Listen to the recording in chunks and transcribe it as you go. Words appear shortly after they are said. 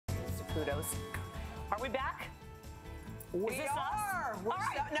kudos. Are we back? We are.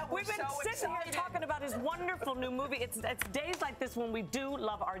 We've been sitting here talking about his wonderful new movie. It's days like this when we do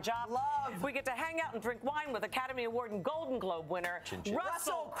love our job. We get to hang out and drink wine with Academy Award and Golden Globe winner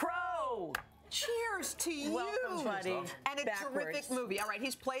Russell Crowe. Cheers to you. Welcome, buddy. And a terrific movie. All right,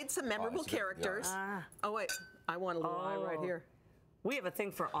 he's played some memorable characters. Oh, wait. I want a little eye right here. We have a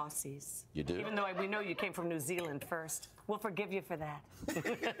thing for Aussies. You do? Even though we know you came from New Zealand first. We'll forgive you for that.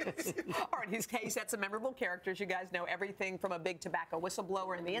 All right, he's had some memorable characters. You guys know everything from a big tobacco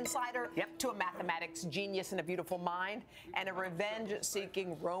whistleblower in The Insider to a mathematics genius and a beautiful mind and a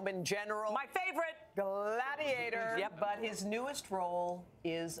revenge-seeking Roman general. My favorite. Gladiator. But his newest role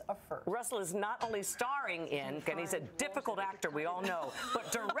is a first. Russell is not only starring in, and he's a difficult actor, we all know, but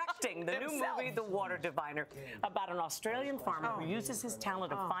directing the new movie, The Water Diviner, about an Australian farmer who uses his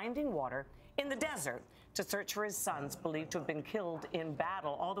talent of finding water in the desert to search for his sons believed to have been killed in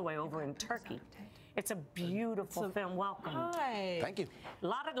battle all the way over in Turkey. It's a beautiful film. Welcome. Hi. Thank you. A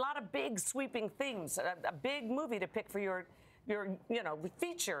lot of big sweeping themes. A big movie to pick for your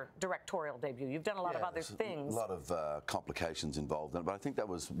feature directorial debut. You've done a lot of other things. A lot of complications involved in it, but I think that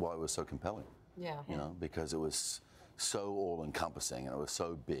was why it was so compelling. Yeah. You know, because it was so all-encompassing and it was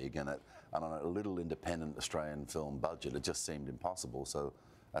so big, and on a little independent Australian film budget, it just seemed impossible. So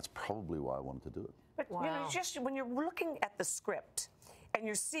that's probably why I wanted to do it. But you know, just when you're looking at the script and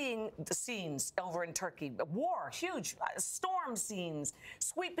you're seeing the scenes over in Turkey, war, huge storm scenes,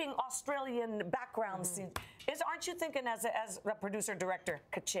 sweeping Australian background scenes, aren't you thinking as a producer director,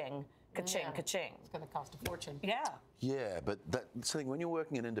 ka-ching, ka-ching, ka-ching? It's going to cost a fortune. Yeah. Yeah, but that's the thing. When you're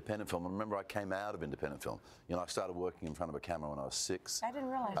working in independent film, I remember I came out of independent film. You know, I started working in front of a camera when I was 6. I didn't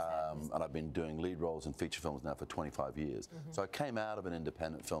realize that. And I've been doing lead roles in feature films now for 25 years. So I came out of an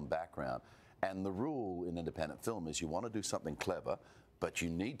independent film background. And the rule in independent film is you want to do something clever, but you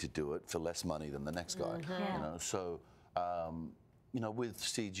need to do it for less money than the next guy. You know, so you know, with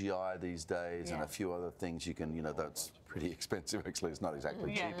CGI these days and a few other things, you can, you know, that's pretty expensive. Actually, it's not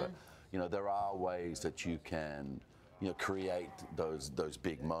exactly cheap, but you know, there are ways that you can, you know, create those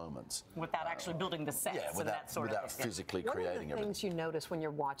big moments without actually building the sets and that sort of thing. Without physically One creating of the everything. things you notice when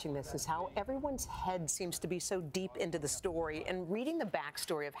you're watching this is how everyone's head seems to be so deep into the story, and reading the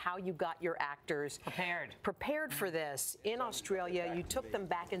backstory of how you got your actors prepared for this in Australia. You took them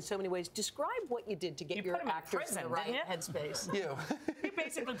back in so many ways. Describe what you did to get your actors in the right headspace. Yeah. You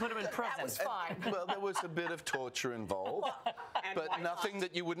basically put them in prison. That was fine. Well, there was a bit of torture involved, but nothing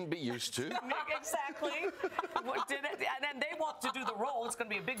that you wouldn't be used to. Exactly. And then they want to do the role. It's going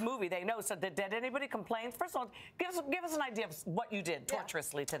to be a big movie. They know. So did anybody complain? First of all, give us an idea of what you did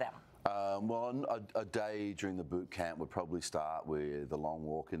torturously to them. Well, a day during the boot camp would probably start with a long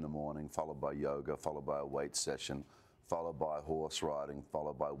walk in the morning, followed by yoga, followed by a weight session, followed by horse riding,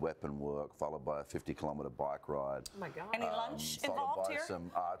 followed by weapon work, followed by a 50-kilometer bike ride. Oh my God! Any lunch followed involved by here? Some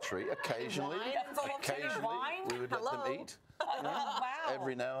archery. Occasionally, Wine? we would let them eat. Wow.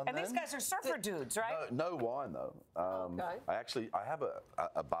 Every now and then. And these guys are surfer dudes, right? No wine, though. I have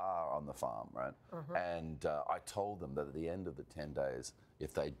a bar on the farm, right? And I told them that at the end of the 10 days,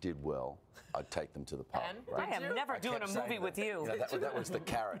 if they did well, I'd take them to the pub. Right? I am never doing a movie with you. That was the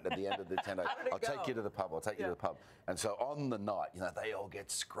carrot at the end of the 10 days. I'll take you to the pub. I'll take you to the pub. And so on the night, you know, they all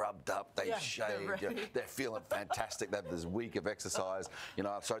get scrubbed up. They shave. They're feeling fantastic. They have this week of exercise. You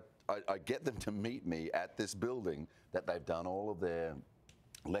know, so I get them to meet me at this building that they've done all of their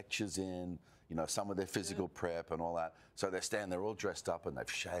lectures in, you know, some of their physical prep and all that. So they're all dressed up and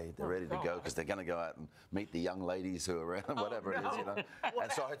they've shaved, they're ready to go because they're going to go out and meet the young ladies who are around, whatever it is, you know.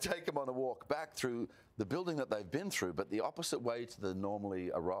 And so I take them on a walk back through the building that they've been through, but the opposite way to the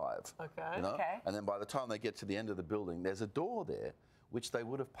normally arrive. You know? And then by the time they get to the end of the building, there's a door there which they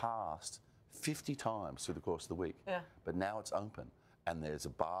would have passed 50 times through the course of the week. But now it's open. And there's a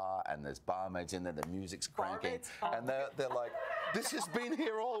bar, and there's barmaids in there, the music's cranking, and they're like, this has been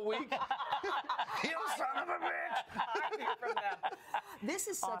here all week. You son of a bitch! I hear from them. This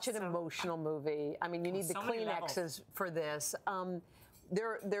is such an emotional movie. I mean, you need the Kleenexes for this.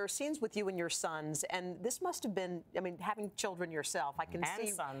 There are scenes with you and your sons, and this must have been, I mean, having children yourself, I can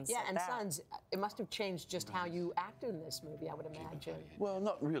see. Sons. Yeah, and sons. It must have changed just how you acted in this movie, I would imagine. Well,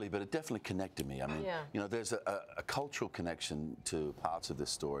 not really, but it definitely connected me. I mean, you know, there's a cultural connection to parts of this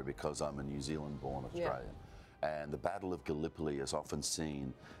story because I'm a New Zealand-born Australian. And the Battle of Gallipoli is often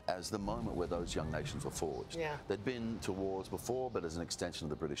seen as the moment where those young nations were forged. They'd been to wars before, but as an extension of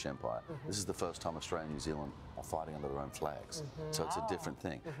the British Empire. This is the first time Australia and New Zealand are fighting under their own flags. So it's a different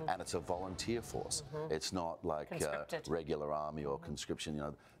thing. And it's a volunteer force. It's not like regular army or conscription. You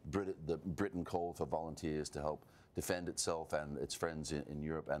know, Britain called for volunteers to help defend itself and its friends in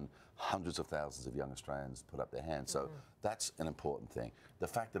Europe, and hundreds of thousands of young Australians put up their hands. So that's an important thing. The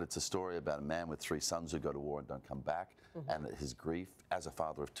fact that it's a story about a man with 3 sons who go to war and don't come back, and his grief as a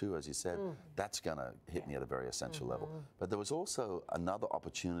father of 2, as you said, that's going to hit me at a very essential level. But there was also another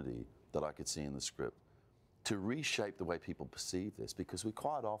opportunity that I could see in the script to reshape the way people perceive this, because we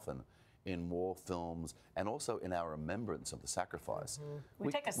quite often in war films and also in our remembrance of the sacrifice.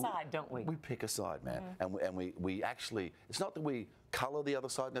 We take a side, don't we? We pick a side, man. And we actually, it's not that we colour the other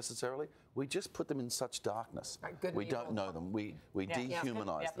side necessarily, we just put them in such darkness. Good we and don't know them. We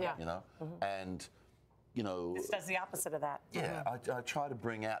dehumanize them, you know? And, you know... This does the opposite of that. Yeah, I try to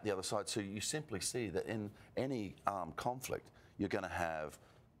bring out the other side, so you simply see that in any armed conflict, you're going to have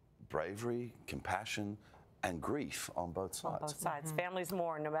bravery, compassion, and grief on both sides. On both sides. Families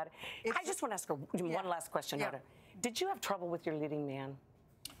mourn no matter. I just want to ask her one last question, Hoda. Did you have trouble with your leading man?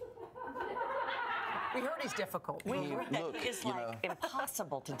 We heard he's difficult. We heard that he is like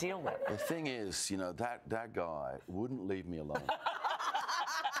impossible to deal with. The thing is, you know, that guy wouldn't leave me alone.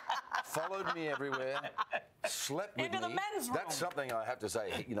 Followed me everywhere, slept with me. Into the men's room. That's something I have to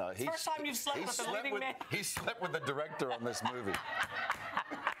say. You know, First time you've slept with the leading man. He slept with the director on this movie.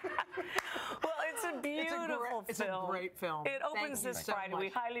 Well, it's a beautiful film. It's a great film. It opens this Friday. We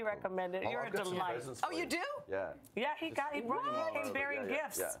highly recommend it. You're a delight. Oh, you do? Yeah. Yeah, he brought it. Came bearing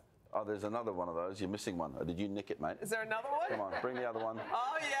gifts. Yeah. Oh, there's another one of those. You're missing one. Or did you nick it, mate? Is there another one? Come on, bring the other one.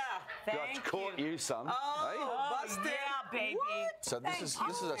 Oh, yeah. Got caught you, son. Oh, busted. Yeah, baby. What? So this is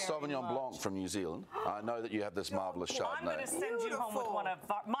a Sauvignon Blanc from New Zealand. I know that you have this marvelous Chardonnay. I'm going to send you home with one of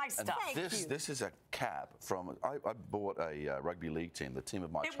my stuff. This is a cap from. I bought a rugby league team, the team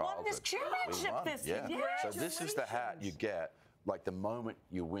of my childhood. It won this championship this year. Yeah. So this is the hat you get. Like the moment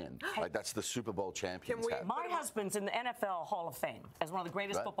you win, like that's the Super Bowl champions hat. My husband's in the NFL Hall of Fame as one of the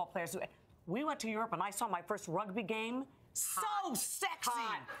greatest football players. We went to Europe and I saw my first rugby game. So sexy!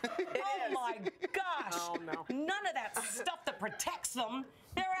 Oh my gosh! Oh, no. None of that stuff that protects them.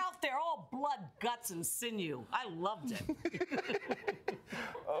 They're out there all blood, guts, and sinew. I loved it.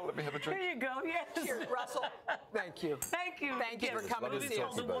 Oh, let me have a drink. Here you go. Yes. Here, Russell. Thank you. Thank you. Thank you for coming to see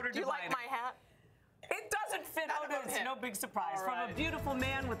us. Do you like my hat? It doesn't fit Hoda. It's no big surprise. From a beautiful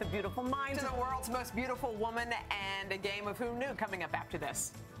man with a beautiful mind to the world's most beautiful woman, and a game of Who Knew coming up after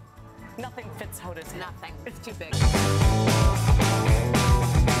this. Nothing fits Hoda's hat. Nothing. It's too big.